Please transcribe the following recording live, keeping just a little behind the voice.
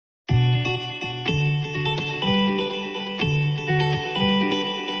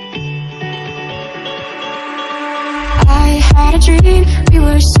had a dream. We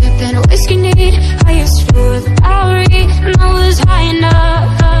were sipping whiskey neat, highest floor of the Bowery, and I was high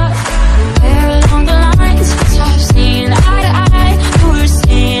enough. Where along the lines, stop seeing eye to eye. We were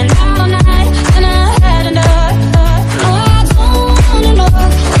staying out all night, and I had enough. No, I don't wanna know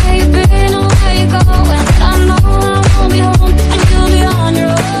where you've been or where you're going. I know I won't be home, and you'll be on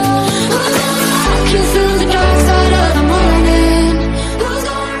your own. Who's gonna rock you through the dark side of the morning? Who's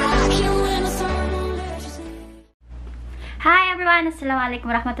gonna rock you when the sun won't let you sleep? Hi everyone! Assalamualaikum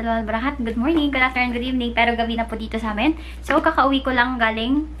warahmatullahi wabarakatuh. Good morning, good afternoon, good evening. Pero gabi na po dito sa amin. So, kakauwi ko lang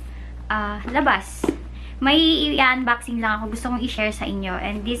galing labas. May i-unboxing lang ako. Gusto kong i-share sa inyo.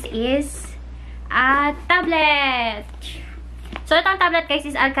 And this is a tablet. So, itong tablet guys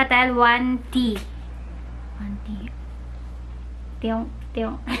is Alcatel 1T. 1T. Tiyong.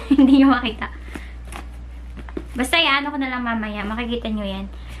 Hindi nyo makita. Basta yan, ako na lang mamaya. Makikita nyo yan.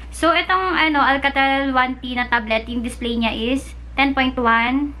 So, itong Alcatel 1T na tablet, yung display niya is 10.1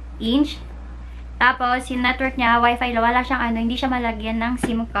 inch. Tapos, yung network niya, Wi-Fi, wala siyang hindi siya malagyan ng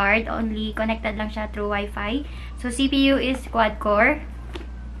SIM card. Only connected lang siya through Wi-Fi. So, CPU is QUADCOR.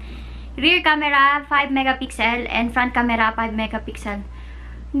 Rear camera, 5 megapixel. And front camera, 5 megapixel.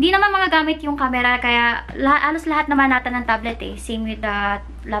 Hindi naman magagamit yung camera, kaya halos lahat naman natin ng tablet eh. Same with the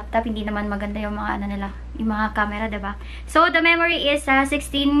laptop, hindi naman maganda yung mga nila, yung mga camera, diba? So, the memory is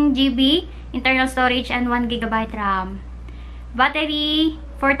 16 GB internal storage and 1 GB RAM. Battery,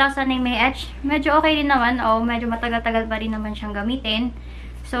 4,000 mAh. Medyo okay din naman. Medyo matagal-tagal pa rin naman siyang gamitin.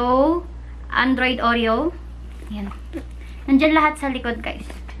 So, Android Oreo. Yan. Nandyan lahat sa likod, guys.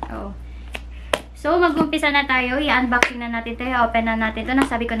 So, mag-umpisa na tayo. I-unboxing na natin ito. I-open na natin ito.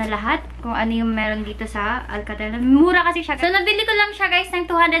 Nasabi ko na lahat kung ano yung meron dito sa Alcatel. Mura kasi siya. So, nabili ko lang siya, guys, ng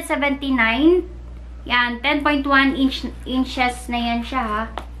 279. Yan. 10.1 inches na yan siya, ha.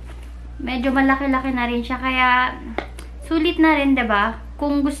 Medyo malaki-laki na rin siya. Kaya, sulit na rin, diba?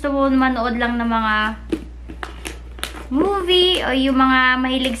 Kung gusto mo manood lang ng mga movie o yung mga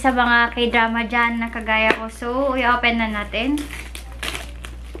mahilig sa mga Kdrama dyan na kagaya ko. So, i-open na natin.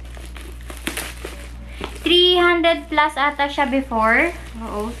 300 plus ata siya before.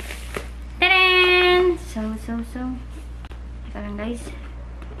 Oo. Tadaan! So. Ito lang, guys.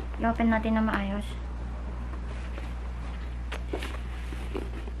 I-open natin na maayos.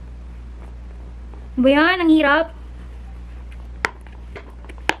 Ba yan? Ang hirap.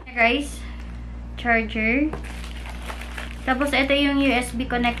 Guys, charger. Tapos ito yung USB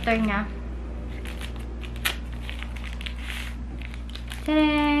connector niya.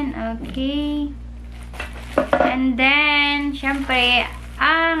 Tadaan! Okay. And then, syempre,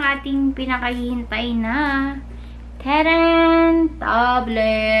 ang ating pinakahihintay na tadaan!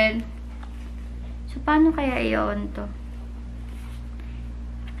 Tablet. So, paano kaya iyon to?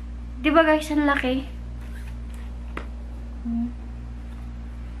 Diba guys, ang laki?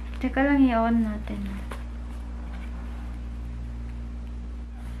 Teka lang, i-on natin.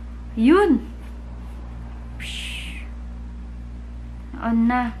 Yun! On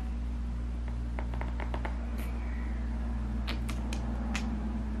na.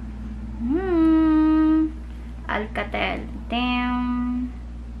 Alcatel. Damn.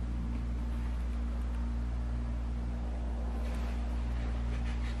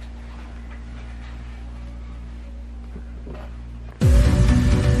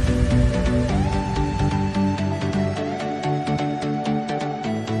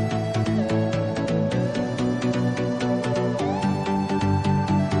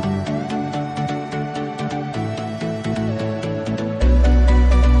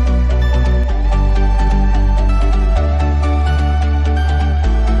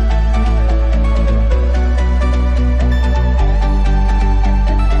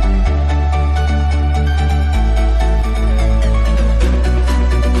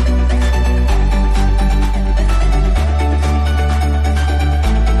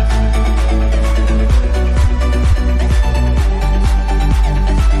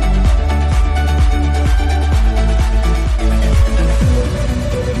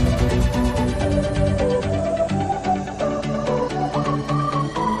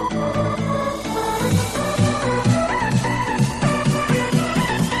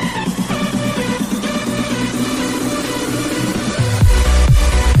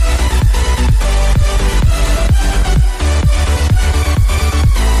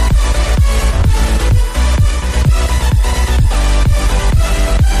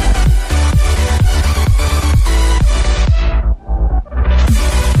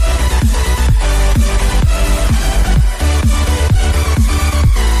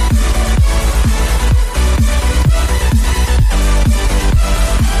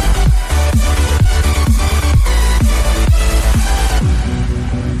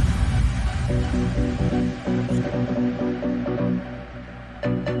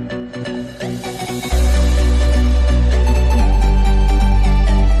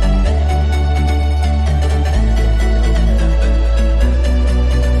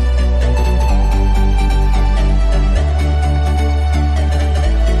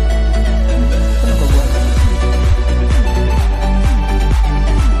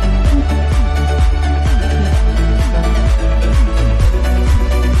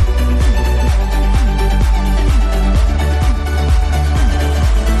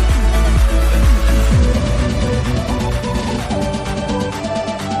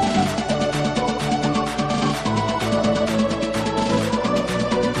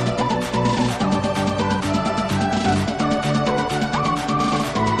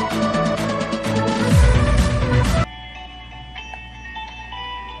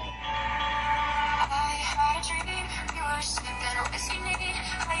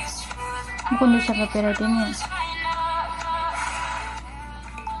 Kung hindi siya copyrighted niya.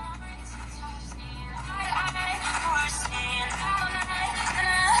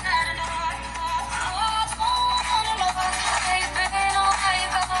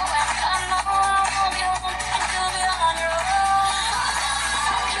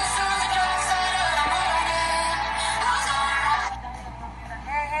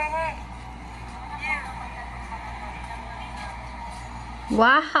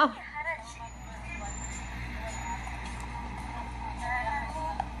 Wow!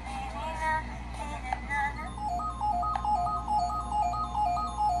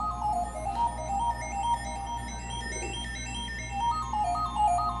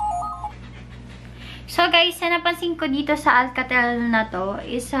 So guys, napansin ko dito sa Alcatel na to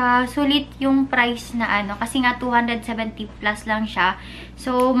is sulit yung price na ano. Kasi nga 270 plus lang siya.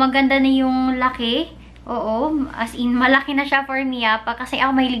 So maganda na yung laki. Oo, as in malaki na siya for me kasi ako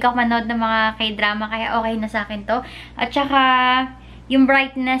mahilig ako manood ng mga Kdrama. Kaya okay na sa akin to. At saka yung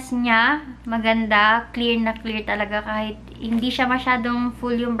brightness niya maganda. Clear na clear talaga. Kahit hindi siya masyadong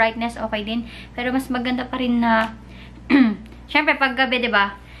full yung brightness, okay din. Pero mas maganda pa rin na syempre pag gabi,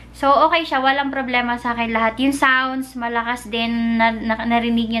 diba? So, okay siya. Walang problema sa akin lahat. Yung sounds, malakas din.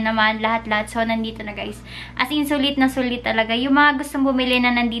 Narinig nyo naman. Lahat-lahat. So, nandito na guys. As in, sulit na sulit talaga. Yung mga gustong bumili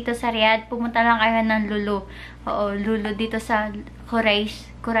na nandito sa Riyadh, pumunta lang kayo ng Lulu. Oo, Lulu dito sa Quraish.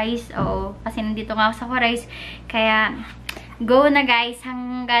 Oo. Kasi nandito nga ako sa Quraish. Kaya, go na guys.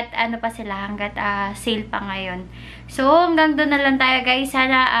 Hanggat, ano pa sila, hanggat sale pa ngayon. So, hanggang doon na lang tayo guys.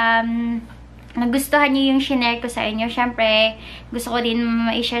 Sana, nagustuhan niyo yung shinare ko sa inyo. Syempre, gusto ko din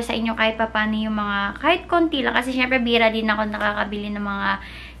ma-share sa inyo kahit paano yung mga, kahit konti lang. Kasi syempre, bira din ako nakakabili ng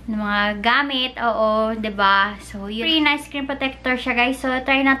mga gamit. Oo, diba? So, yun. Free nice screen protector siya, guys. So,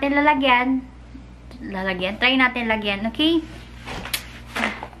 try natin lalagyan. Try natin lagyan, okay?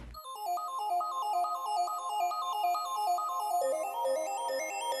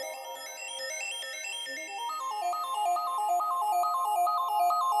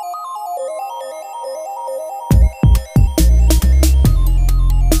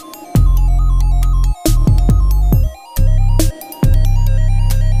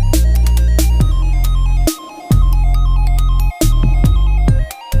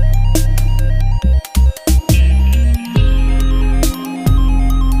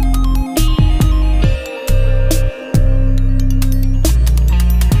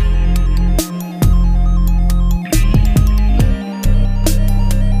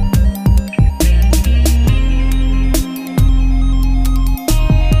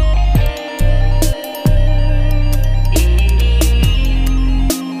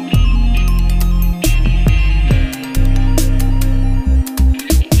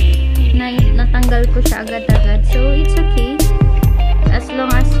 Natanggal ko siya agad-agad. So, it's okay. As long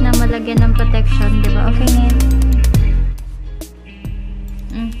as na malagyan ng protection, diba? Okay na yun.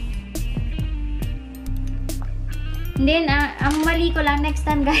 Then, ang mali ko lang, next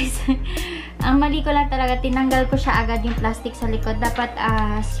time guys, ang mali ko lang talaga, tinanggal ko siya agad yung plastic sa likod. Dapat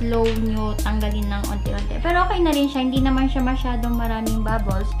slow nyo tanggalin ng unti-unti. Pero okay na rin siya. Hindi naman siya masyadong maraming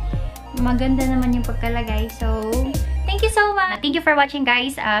bubbles. Maganda naman yung pagkalagay. So, thank you so much. Thank you for watching,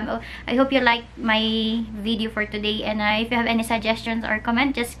 guys. I hope you liked my video for today. And if you have any suggestions or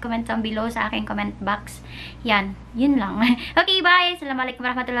comment, just comment down below sa aking comment box. Yan. Yun lang. Okay, bye. Assalamualaikum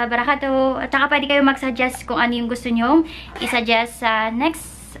warahmatullahi wabarakatuh. At saka pwede kayo mag-suggest kung ano yung gusto nyo i-suggest sa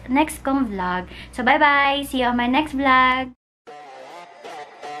next kong vlog. So, bye-bye. See you on my next vlog.